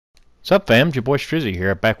What's up, fam? It's your boy G-Streezy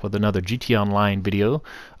here, back with another GT Online video.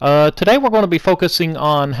 Today we're going to be focusing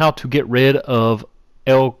on how to get rid of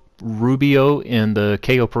El Rubio in the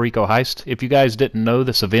Cayo Perico heist. If you guys didn't know,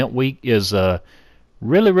 this event week is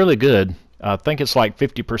really good. I think it's like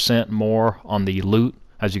 50% more on the loot.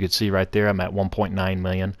 As you can see right there, I'm at 1.9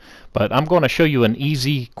 million. But I'm going to show you an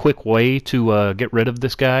easy, quick way to get rid of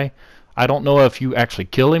this guy. I don't know if you actually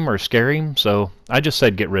kill him or scare him, so I just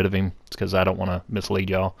said get rid of him because I don't want to mislead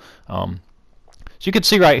y'all. So you can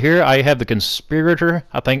see right here, I have the conspirator.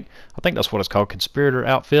 I think that's what it's called, conspirator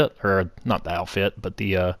outfit, or not the outfit, but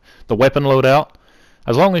the weapon loadout.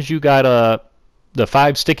 As long as you got the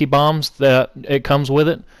 5 sticky bombs that it comes with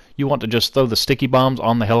it, you want to just throw the sticky bombs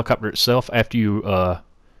on the helicopter itself after you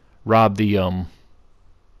rob the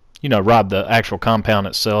rob the actual compound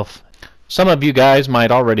itself. Some of you guys might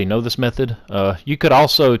already know this method. You could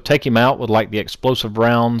also take him out with like the explosive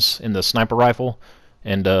rounds in the sniper rifle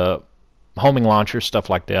and homing launcher, stuff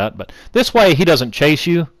like that. But this way he doesn't chase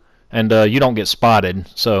you and you don't get spotted.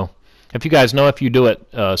 So if you guys know, if you do it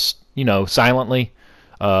silently,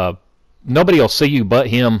 nobody will see you but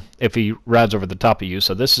him if he rides over the top of you.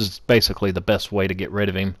 So this is basically the best way to get rid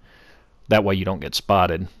of him. That way you don't get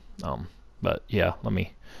spotted. But yeah, let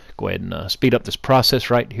me go ahead and speed up this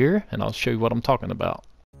process right here, and I'll show you what I'm talking about.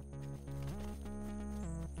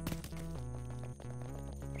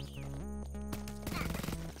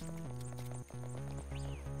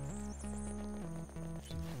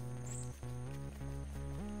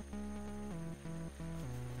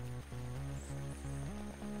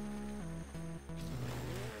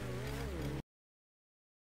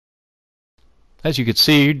 As you can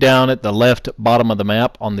see down at the left bottom of the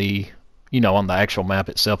map on the on the actual map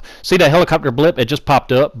itself. See that helicopter blip? It just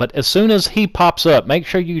popped up, but as soon as he pops up, make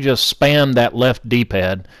sure you just spam that left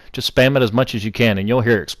D-pad. Just spam it as much as you can, and you'll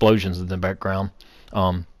hear explosions in the background.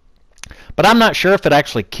 But I'm not sure if it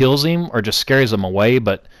actually kills him or just scares him away,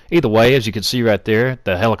 but either way, as you can see right there,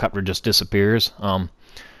 the helicopter just disappears.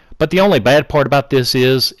 But the only bad part about this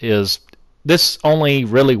is this only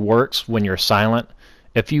really works when you're silent.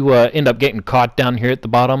 If you end up getting caught down here at the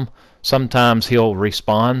bottom, sometimes he'll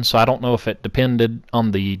respawn, so I don't know if it depended on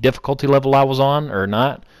the difficulty level I was on or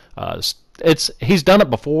not. He's done it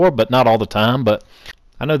before, but not all the time. But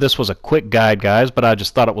I know this was a quick guide, guys, but I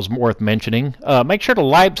just thought it was worth mentioning. Make sure to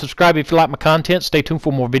like, subscribe if you like my content. Stay tuned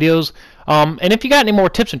for more videos. And if you got any more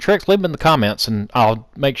tips and tricks, leave them in the comments, and I'll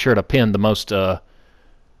make sure to pin the most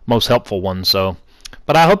helpful ones. So,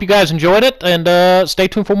 but I hope you guys enjoyed it, and stay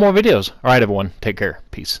tuned for more videos. All right, everyone, take care.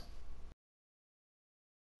 Peace.